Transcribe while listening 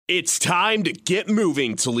It's time to get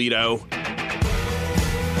moving, Toledo.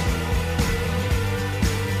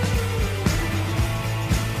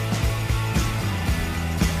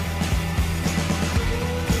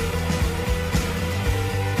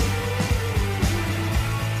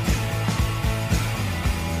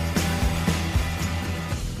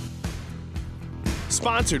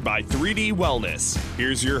 Sponsored by 3D Wellness.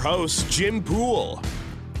 Here's your host, Jim Poole.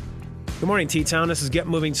 Good morning, T-Town. This is Get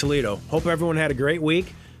Moving Toledo. Hope everyone had a great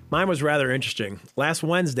week. Mine was rather interesting. Last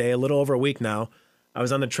Wednesday, a little over a week now, I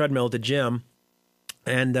was on the treadmill at the gym,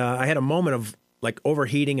 and I had a moment of like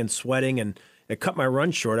overheating and sweating, and it cut my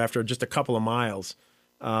run short after just a couple of miles.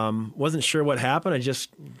 Wasn't sure what happened. I just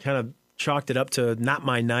kind of chalked it up to not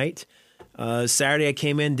my night. Saturday, I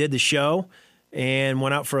came in, did the show, and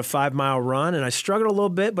went out for a 5-mile run, and I struggled a little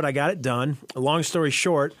bit, but I got it done. Long story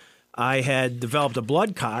short, I had developed a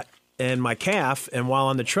blood clot in my calf, and while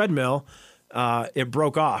on the treadmill, it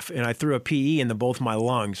broke off, and I threw a PE into both my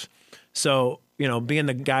lungs. So, you know, being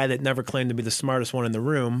the guy that never claimed to be the smartest one in the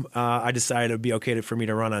room, I decided it would be okay for me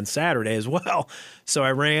to run on Saturday as well. So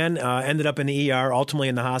I ran, ended up in the ER, ultimately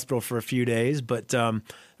in the hospital for a few days. But the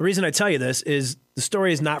reason I tell you this is the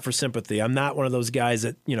story is not for sympathy. I'm not one of those guys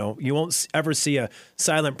that, you know, you won't ever see a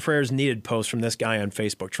silent prayers needed post from this guy on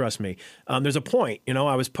Facebook. Trust me. There's a point. You know,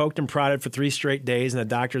 I was poked and prodded for 3 straight days, and the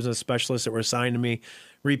doctors and the specialists that were assigned to me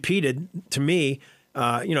repeated to me,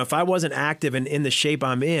 you know, if I wasn't active and in the shape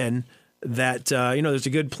I'm in, that, you know, there's a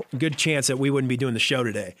good chance that we wouldn't be doing the show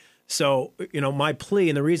today. So, you know, my plea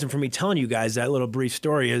and the reason for me telling you guys that little brief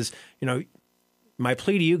story is, you know, my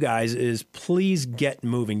plea to you guys is please get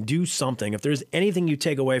moving. Do something. If there's anything you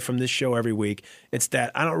take away from this show every week, it's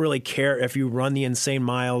that I don't really care if you run the insane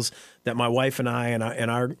miles that my wife and I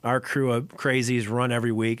and our crew of crazies run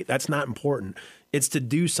every week. That's not important. It's to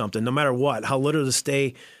do something, no matter what, how little to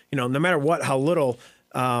stay, you know, no matter what, how little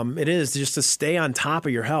it is just to stay on top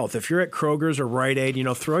of your health. If you're at Kroger's or Rite Aid, you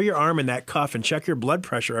know, throw your arm in that cuff and check your blood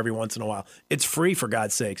pressure every once in a while. It's free, for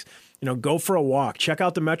God's sakes. You know, go for a walk. Check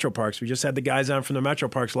out the Metro Parks. We just had the guys on from the Metro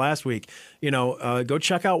Parks last week. You know, go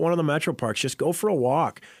check out one of the Metro Parks. Just go for a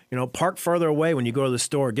walk. You know, park further away when you go to the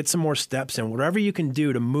store. Get some more steps in. Whatever you can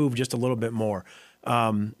do to move just a little bit more.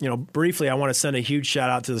 You know, briefly, I want to send a huge shout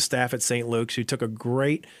out to the staff at St. Luke's who took a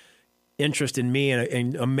great interest in me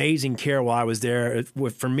and amazing care while I was there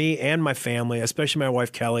for me and my family, especially my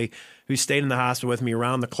wife, Kelly, who stayed in the hospital with me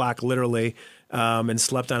around the clock, literally, and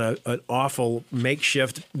slept on an awful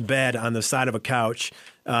makeshift bed on the side of a couch.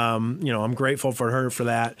 You know, I'm grateful for her for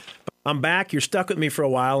that. I'm back. You're stuck with me for a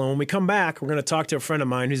while. And when we come back, we're going to talk to a friend of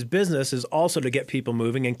mine whose business is also to get people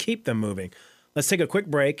moving and keep them moving. Let's take a quick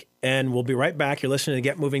break, and we'll be right back. You're listening to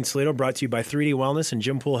Get Moving Toledo, brought to you by 3D Wellness and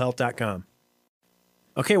JimPoolHealth.com.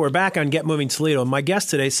 Okay, we're back on Get Moving Toledo. My guest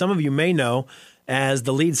today, some of you may know as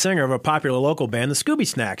the lead singer of a popular local band, the Scooby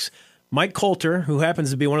Snacks. Mike Coulter, who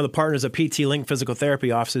happens to be one of the partners of PT Link Physical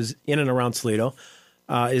Therapy offices in and around Toledo,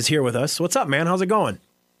 is here with us. What's up, man? How's it going?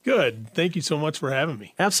 Good. Thank you so much for having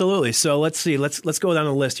me. Absolutely. So let's see. Let's go down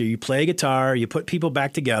the list here. You play guitar. You put people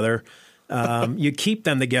back together. You keep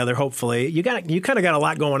them together, hopefully. You kind of got a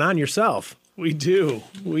lot going on yourself. We do.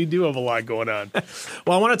 We do have a lot going on.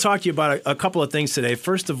 Well, I want to talk to you about a couple of things today.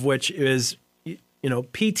 First of which is, you know,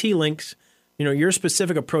 PT Links, you know, your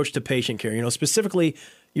specific approach to patient care, you know, specifically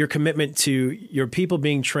your commitment to your people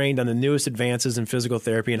being trained on the newest advances in physical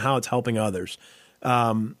therapy and how it's helping others.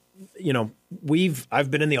 You know,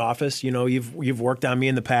 I've been in the office, you know, you've worked on me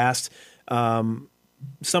in the past.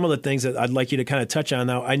 Some of the things that I'd like you to kind of touch on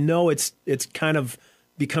now, I know it's kind of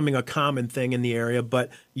becoming a common thing in the area,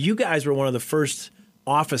 but you guys were one of the first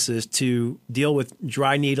offices to deal with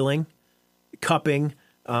dry needling, cupping.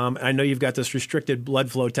 I know you've got this restricted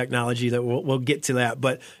blood flow technology that we'll get to that,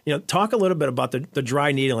 but you know, talk a little bit about the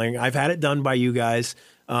dry needling. I've had it done by you guys,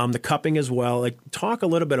 the cupping as well. Like, talk a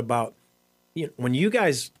little bit about, you know, when you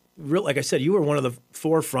guys, like I said, you were one of the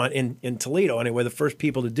forefront in Toledo anyway, the first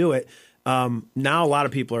people to do it. Now a lot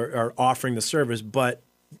of people are offering the service, but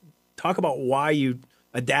talk about why you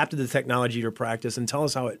adapted the technology to your practice and tell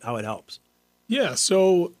us how it helps. Yeah.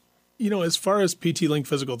 So, you know, as far as PT Link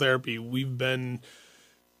Physical Therapy, we've been,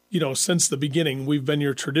 you know, since the beginning, we've been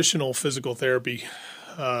your traditional physical therapy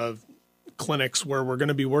clinics where we're going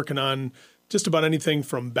to be working on just about anything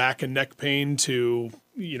from back and neck pain to,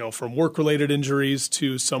 you know, from work-related injuries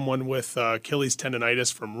to someone with Achilles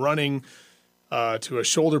tendonitis from running to a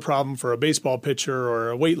shoulder problem for a baseball pitcher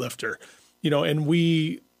or a weightlifter, you know, and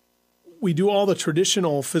we do all the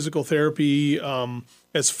traditional physical therapy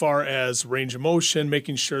as far as range of motion,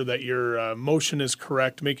 making sure that your motion is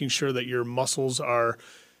correct, making sure that your muscles are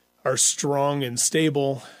strong and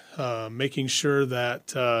stable, making sure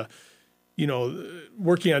that,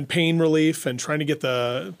 working on pain relief and trying to get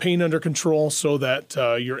the pain under control so that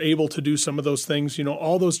you're able to do some of those things,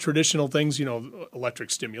 all those traditional things, electric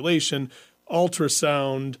stimulation,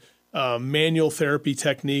 ultrasound, manual therapy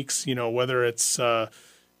techniques, whether it's,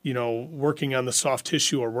 working on the soft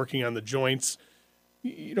tissue or working on the joints,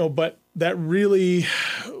 but that really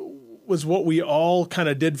was what we all kind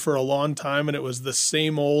of did for a long time. And it was the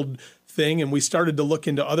same old thing. And we started to look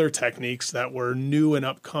into other techniques that were new and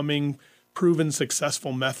upcoming, proven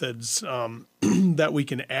successful methods that we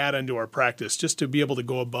can add into our practice just to be able to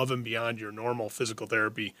go above and beyond your normal physical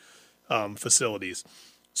therapy facilities.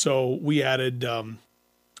 So we added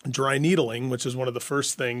dry needling, which is one of the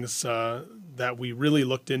first things that we really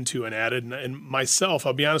looked into and added. And myself,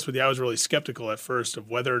 I'll be honest with you, I was really skeptical at first of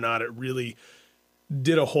whether or not it really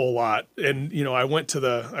did a whole lot. And I went to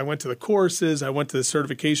the courses, I went to the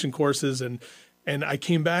certification courses, and I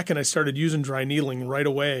came back and I started using dry needling right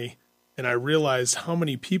away. And I realized how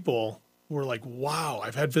many people were like, wow,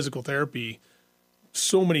 I've had physical therapy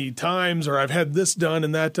so many times, or I've had this done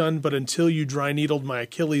and that done, but until you dry needled my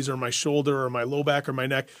Achilles or my shoulder or my low back or my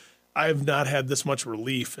neck, I've not had this much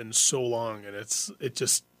relief in so long. And it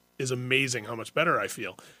just is amazing how much better I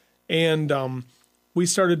feel. And we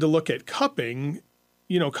started to look at cupping.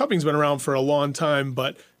 Cupping's been around for a long time,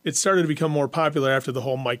 but it started to become more popular after the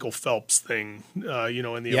whole Michael Phelps thing, in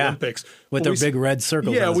the Olympics. With their big red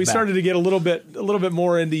circles. Yeah, we started to get a little bit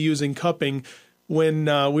more into using cupping when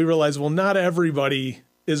we realized, well, not everybody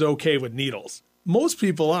is okay with needles. Most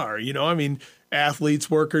people are, athletes,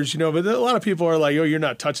 workers, but a lot of people are like, oh, you're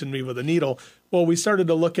not touching me with a needle. Well, we started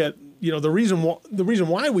to look at, the reason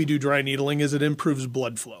why we do dry needling is it improves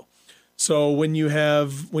blood flow. So when you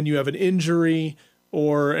have an injury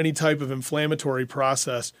or any type of inflammatory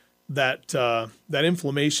process, that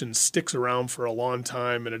inflammation sticks around for a long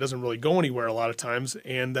time and it doesn't really go anywhere a lot of times.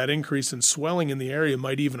 And that increase in swelling in the area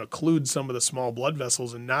might even occlude some of the small blood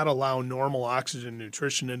vessels and not allow normal oxygen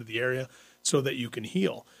nutrition into the area so that you can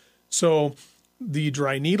heal. So the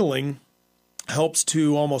dry needling helps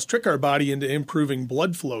to almost trick our body into improving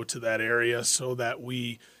blood flow to that area so that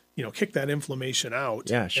we kick that inflammation out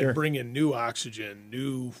and bring in new oxygen,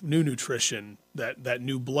 new nutrition, that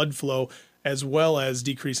new blood flow, as well as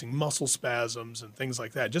decreasing muscle spasms and things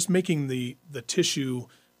like that, just making the tissue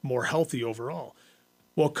more healthy overall.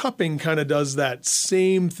 Well, cupping kind of does that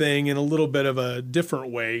same thing in a little bit of a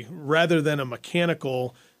different way. Rather than a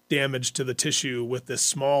mechanical damage to the tissue with this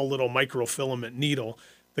small little microfilament needle,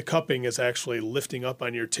 the cupping is actually lifting up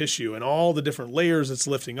on your tissue and all the different layers it's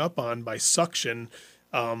lifting up on by suction,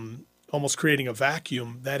 almost creating a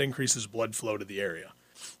vacuum that increases blood flow to the area.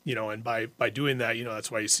 And by doing that,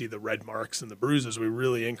 that's why you see the red marks and the bruises. We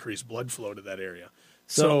really increase blood flow to that area.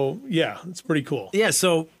 So yeah, it's pretty cool. Yeah.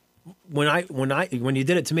 So when you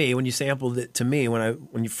did it to me, when you sampled it to me,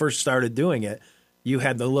 when you first started doing it, you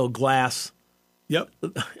had the little glass. Yep.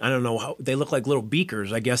 I don't know how they look like little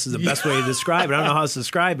beakers, I guess is the best way to describe it. I don't know how else to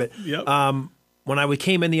describe it. Yep. When we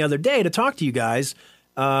came in the other day to talk to you guys,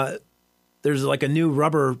 there's like a new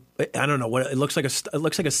rubber. I don't know what it looks like. It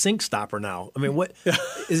looks like a sink stopper now. I mean, what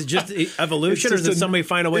is it? Just evolution, or did somebody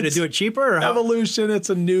find a way to do it cheaper? Or how? Evolution. It's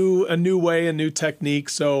a new way, a new technique.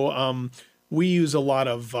 So we use a lot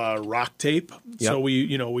of rock tape. Yep. So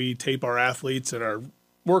we tape our athletes and our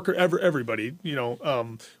worker, everybody.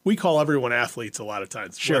 We call everyone athletes a lot of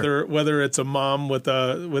times. Sure. Whether it's a mom with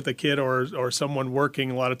a kid or someone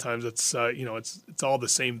working, a lot of times it's it's all the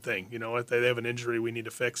same thing. If they have an injury we need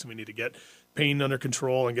to fix, and we need to get pain under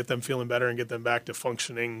control and get them feeling better and get them back to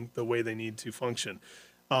functioning the way they need to function.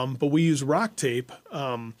 But we use rock tape,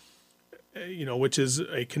 which is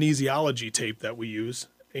a kinesiology tape that we use.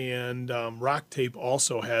 And rock tape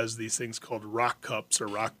also has these things called rock cups or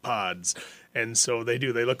rock pods. And so they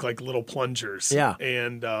look like little plungers. Yeah.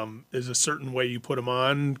 And there's a certain way you put them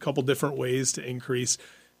on, a couple different ways to increase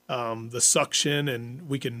the suction, and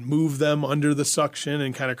we can move them under the suction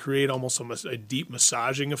and kind of create almost a deep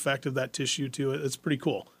massaging effect of that tissue to it. It's pretty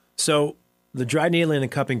cool. So the dry needling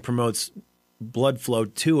and cupping promotes blood flow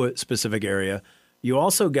to a specific area. You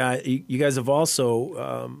guys have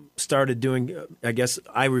also started doing, I guess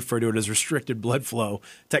I refer to it as restricted blood flow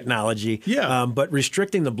technology. Yeah. But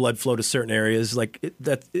restricting the blood flow to certain areas,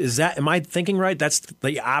 am I thinking right? That's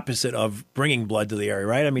the opposite of bringing blood to the area,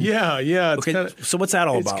 right? I mean, yeah. So what's that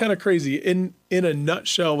all about? It's kind of crazy. In a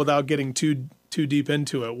nutshell, without getting too deep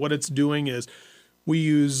into it, what it's doing is we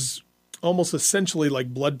use almost essentially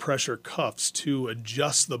like blood pressure cuffs to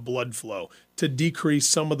adjust the blood flow, to decrease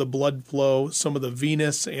some of the blood flow, some of the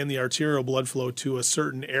venous and the arterial blood flow to a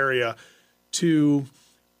certain area, to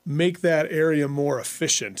make that area more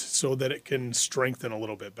efficient so that it can strengthen a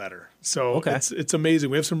little bit better. So it's amazing.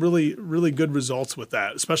 We have some really, really good results with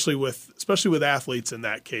that, especially with athletes in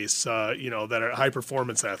that case, that are high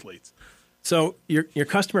performance athletes. So your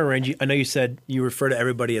customer range, I know you said you refer to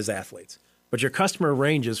everybody as athletes, but your customer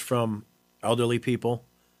ranges from elderly people,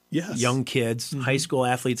 yes, young kids, high school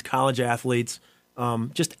athletes, college athletes,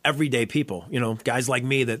 just everyday people, guys like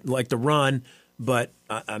me that like to run, but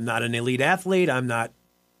I'm not an elite athlete. I'm not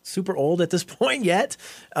super old at this point yet.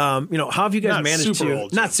 How have you guys managed to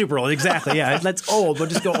old, not super old? Exactly. Yeah. That's old. We'll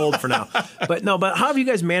just go old for now. But how have you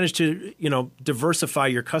guys managed to, diversify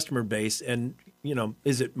your customer base? And,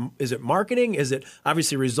 is it marketing? Is it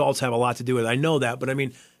obviously results have a lot to do with it. I know that, but I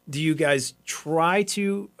mean, do you guys try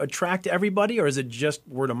to attract everybody, or is it just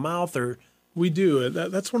word of mouth? Or we do.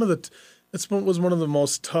 That's one of the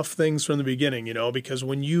most tough things from the beginning, because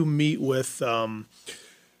when you meet with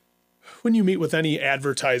any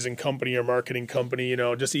advertising company or marketing company,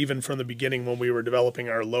 just even from the beginning when we were developing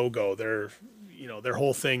our logo, their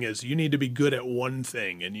whole thing is you need to be good at one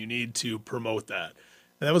thing and you need to promote that.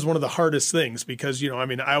 And that was one of the hardest things because,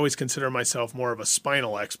 I always consider myself more of a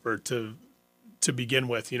spinal expert to begin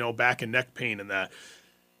with, back and neck pain and that.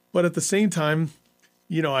 But at the same time,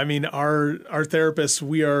 our therapists,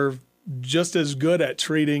 we are just as good at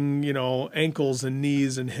treating, ankles and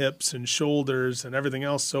knees and hips and shoulders and everything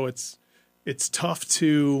else. So it's tough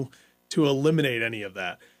to eliminate any of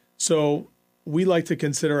that. So we like to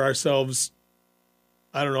consider ourselves,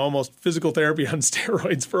 almost physical therapy on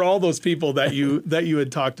steroids for all those people that you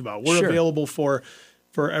had talked about. We're available for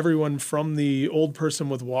everyone from the old person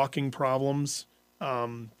with walking problems,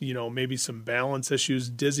 maybe some balance issues,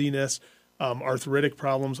 dizziness, arthritic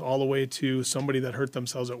problems, all the way to somebody that hurt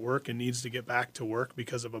themselves at work and needs to get back to work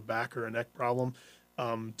because of a back or a neck problem,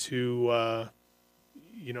 to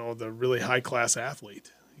the really high class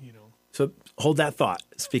athlete. So hold that thought,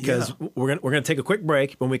 because we're gonna take a quick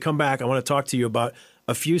break. When we come back, I want to talk to you about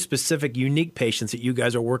a few specific unique patients that you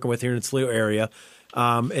guys are working with here in the Toledo area,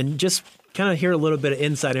 and just kind of hear a little bit of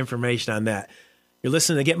inside information on that. You're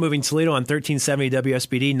listening to Get Moving Toledo on 1370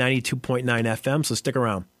 WSBD 92.9 FM, so stick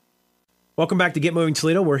around. Welcome back to Get Moving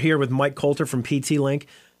Toledo. We're here with Mike Coulter from PT Link.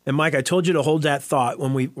 And Mike, I told you to hold that thought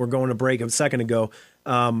when we were going to break a second ago,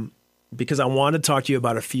 because I want to talk to you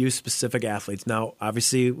about a few specific athletes. Now,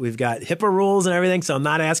 obviously, we've got HIPAA rules and everything, so I'm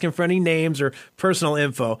not asking for any names or personal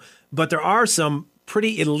info, but there are some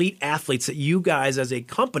pretty elite athletes that you guys as a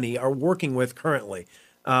company are working with currently.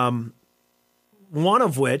 One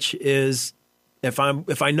of which is, if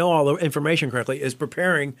I know all the information correctly, is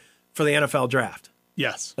preparing for the NFL draft.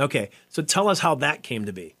 Yes. Okay, so tell us how that came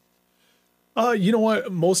to be. You know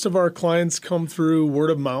what? Most of our clients come through word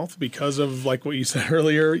of mouth because of, like what you said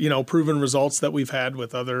earlier, proven results that we've had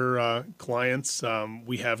with other clients.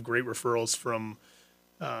 We have great referrals from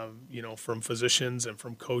physicians and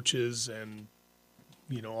from coaches and,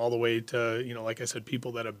 all the way to, like I said,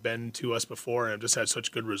 people that have been to us before and have just had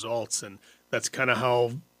such good results. And that's kind of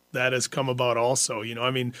how that has come about also.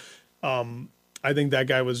 I think that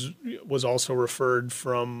guy was also referred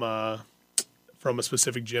from a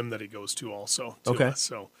specific gym that he goes to also.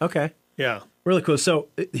 Okay. Yeah. Really cool. So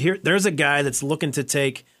there's a guy that's looking to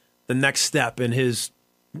take the next step in his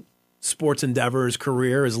sports endeavor, his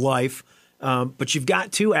career, his life. But you've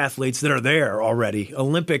got two athletes that are there already,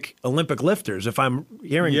 Olympic lifters, if I'm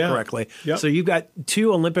hearing you correctly. Yep. So you've got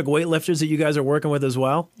two Olympic weightlifters that you guys are working with as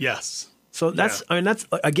well? Yes. So that's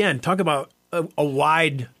again, talk about a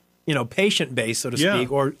wide, patient base, so to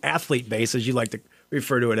speak, or athlete base, as you like to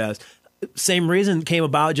refer to it as. Same reason came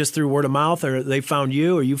about just through word of mouth, or they found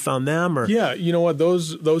you, or you found them, or you know what?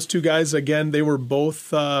 Those two guys, again, they were both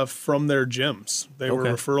from their gyms. They were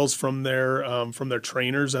referrals from their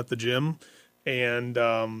trainers at the gym, and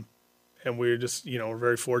we're just we're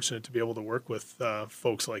very fortunate to be able to work with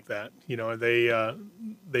folks like that.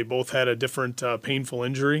 They both had a different painful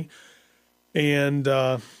injury, and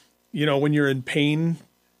when you're in pain,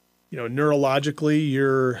 neurologically,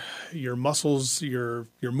 your muscles, your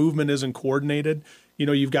movement isn't coordinated.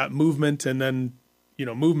 You've got movement, and then,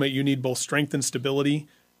 movement, you need both strength and stability,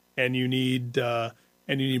 and you need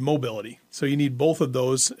mobility. So you need both of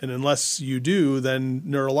those. And unless you do, then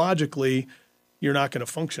neurologically, you're not going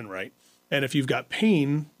to function right. And if you've got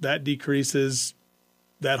pain, that decreases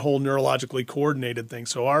that whole neurologically coordinated thing.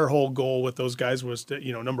 So our whole goal with those guys was to,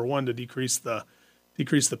 number one, to decrease the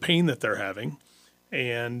pain that they're having.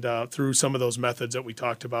 And through some of those methods that we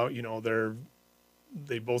talked about,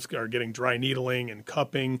 they both are getting dry needling and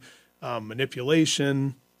cupping,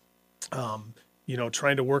 manipulation,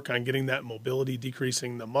 trying to work on getting that mobility,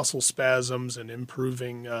 decreasing the muscle spasms, and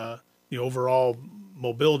improving the overall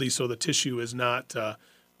mobility so the tissue is not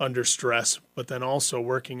under stress, but then also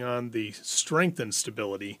working on the strength and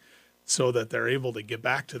stability so that they're able to get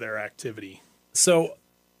back to their activity. So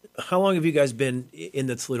how long have you guys been in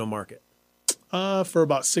the Toledo market? For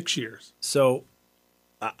about 6 years. So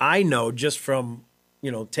I know just from,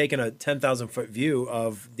 taking a 10,000-foot view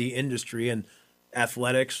of the industry and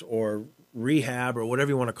athletics or rehab or whatever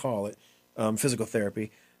you want to call it, physical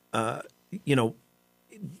therapy, the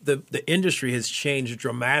industry has changed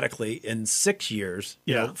dramatically in 6 years.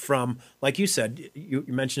 From, like you said, you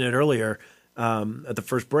mentioned it earlier at the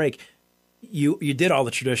first break, you did all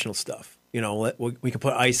the traditional stuff. We can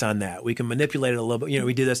put ice on that. We can manipulate it a little bit.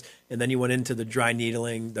 We do this, and then you went into the dry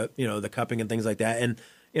needling, the cupping and things like that. And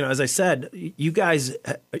as I said, you guys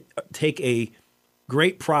take a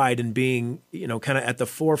great pride in being, kind of at the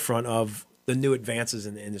forefront of the new advances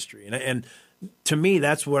in the industry. And to me,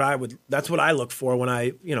 that's what I look for when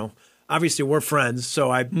I, obviously we're friends. So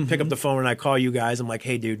I pick up the phone and I call you guys. I'm like,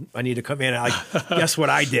 hey, dude, I need to come in. Guess what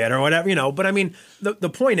I did or whatever, But I mean, the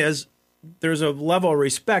point is, there's a level of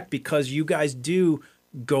respect because you guys do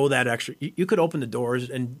go that extra. You could open the doors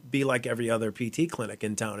and be like every other PT clinic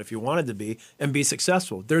in town if you wanted to be and be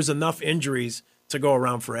successful. There's enough injuries to go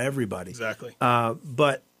around for everybody. Exactly.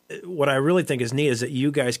 But what I really think is neat is that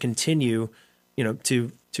you guys continue,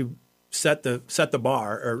 to set the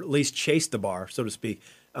bar or at least chase the bar, so to speak.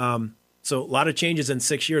 So a lot of changes in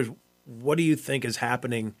 6 years. What do you think is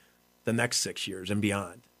happening the next 6 years and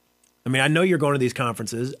beyond? I mean, I know you're going to these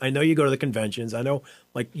conferences. I know you go to the conventions. I know,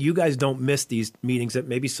 you guys don't miss these meetings that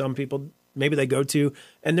maybe some people, maybe they go to.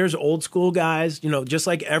 And there's old school guys, just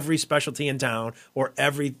like every specialty in town or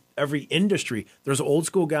every industry. There's old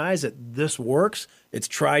school guys that this works. It's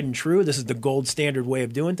tried and true. This is the gold standard way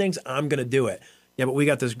of doing things. I'm going to do it. Yeah, but we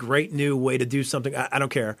got this great new way to do something. I don't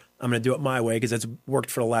care. I'm going to do it my way because it's worked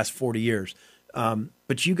for the last 40 years.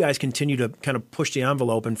 But you guys continue to kind of push the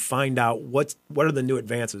envelope and find out what are the new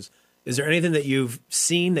advances. Is there anything that you've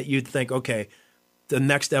seen that you think, okay, the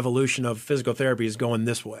next evolution of physical therapy is going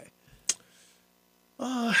this way?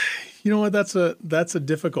 You know what? That's a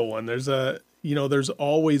difficult one. There's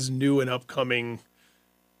always new and upcoming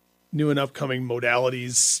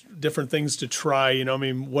modalities, different things to try.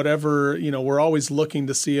 Whatever. We're always looking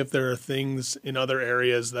to see if there are things in other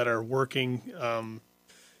areas that are working.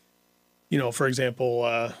 For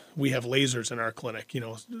example, we have lasers in our clinic.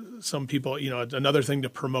 Some people, another thing to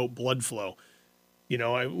promote blood flow.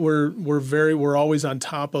 We're always on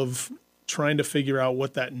top of trying to figure out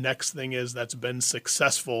what that next thing is that's been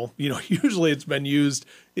successful. Usually it's been used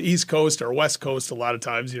East Coast or West Coast a lot of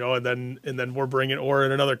times, and then we're bringing, or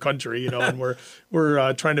in another country, and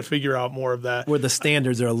we're trying to figure out more of that. Where the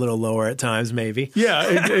standards are a little lower at times, maybe. Yeah,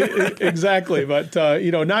 exactly. But,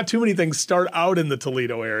 not too many things start out in the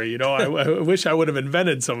Toledo area. I wish I would have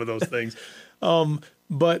invented some of those things.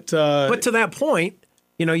 But to that point,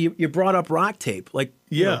 you brought up rock tape.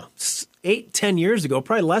 8-10 years ago,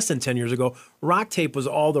 probably less than 10 years ago, rock tape was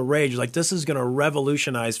all the rage. This is going to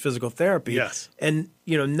revolutionize physical therapy. Yes. And,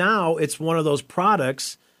 now it's one of those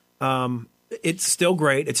products. It's still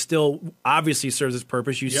great. It still obviously serves its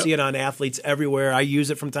purpose. You see it on athletes everywhere. I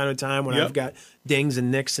use it from time to time when I've got dings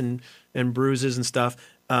and nicks and bruises and stuff.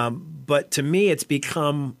 But to me, it's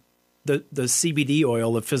become the CBD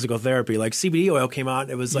oil of physical therapy. CBD oil came out,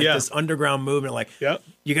 and it was this underground movement.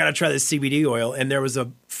 You got to try this CBD oil. And there was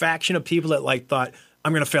a faction of people that thought,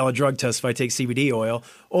 I'm going to fail a drug test if I take CBD oil,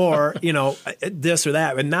 or this or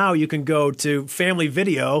that. And now you can go to Family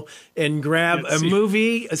Video and grab a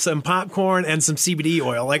movie, some popcorn, and some CBD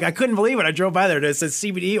oil. I couldn't believe it. I drove by there and it says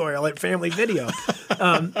CBD oil at Family Video.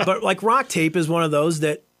 But rock tape is one of those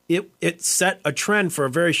that it set a trend for a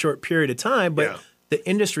very short period of time, but the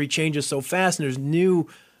industry changes so fast, and there's new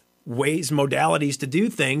ways, modalities to do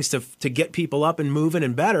things to get people up and moving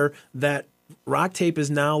and better, that rock tape is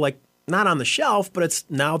now not on the shelf, but it's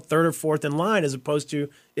now third or fourth in line, as opposed to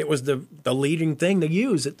it was the leading thing to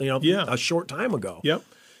use a short time ago. Yep.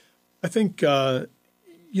 I think,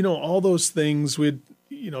 all those things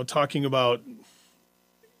talking about,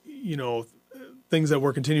 things that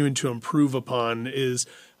we're continuing to improve upon is,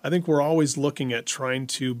 I think we're always looking at trying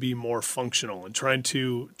to be more functional and trying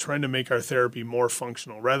to make our therapy more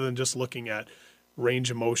functional, rather than just looking at range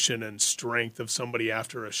of motion and strength of somebody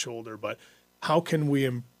after a shoulder. But how can we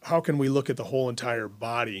look at the whole entire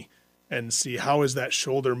body and see how is that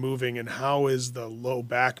shoulder moving, and how is the low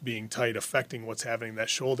back being tight affecting what's happening in that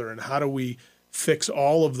shoulder, and how do we fix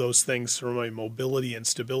all of those things from a mobility and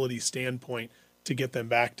stability standpoint to get them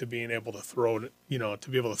back to being able to throw, to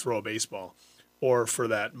be able to throw a baseball, or for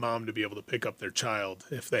that mom to be able to pick up their child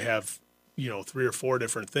if they have 3 or 4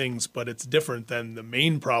 different things, but it's different than the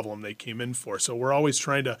main problem they came in for. So we're always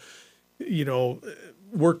trying to,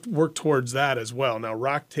 work towards that as well. Now,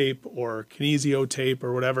 rock tape or kinesio tape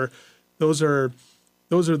or whatever, those are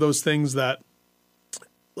those things that,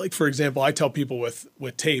 like, for example, I tell people with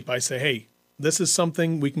tape, I say, hey, this is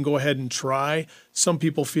something we can go ahead and try. Some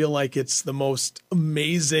people feel like it's the most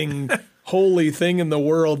amazing, holy thing in the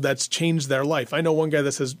world that's changed their life. I know one guy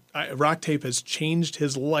that says rock tape has changed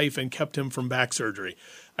his life and kept him from back surgery.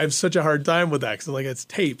 I have such a hard time with that because it's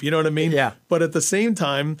tape, you know what I mean? Yeah. But at the same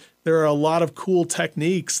time, there are a lot of cool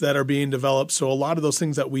techniques that are being developed. So a lot of those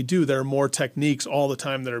things that we do, there are more techniques all the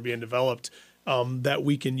time that are being developed that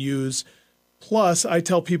we can use. Plus, I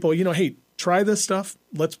tell people, hey, try this stuff.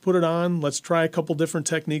 Let's put it on. Let's try a couple different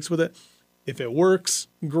techniques with it. If it works,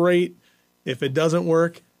 great. If it doesn't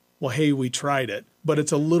work, well, hey, we tried it. But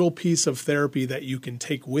it's a little piece of therapy that you can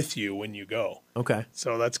take with you when you go. Okay.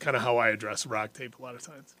 So that's kind of how I address rock tape a lot of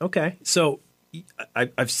times. Okay. So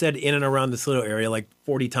I've said in and around this little area like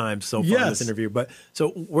 40 times so far in this interview. But so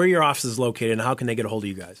where are your offices located and how can they get a hold of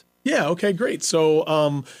you guys? Yeah, okay, great.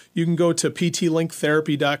 So you can go to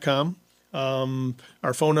ptlinktherapy.com.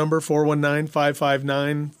 Our phone number,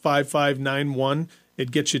 419-559-5591. It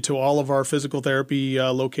gets you to all of our physical therapy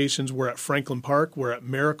locations. We're at Franklin Park. We're at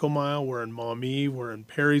Miracle Mile. We're in Maumee. We're in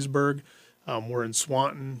Perrysburg. We're in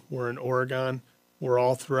Swanton. We're in Oregon. We're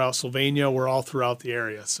all throughout Sylvania. We're all throughout the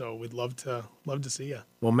area. So we'd love to see you.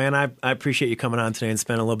 Well, man, I appreciate you coming on today and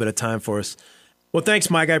spending a little bit of time for us. Well, thanks,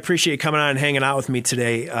 Mike. I appreciate you coming on and hanging out with me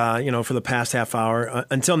today, for the past half hour.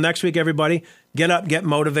 Until next week, everybody, get up, get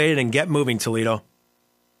motivated, and get moving, Toledo.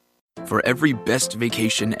 For every best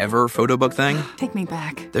vacation ever photo book thing, take me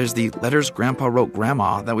back. There's the letters Grandpa wrote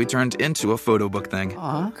Grandma that we turned into a photo book thing.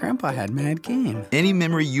 Aw, Grandpa had mad game. Any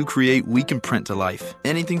memory you create, we can print to life.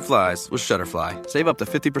 Anything flies with Shutterfly. Save up to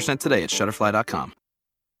 50% today at Shutterfly.com.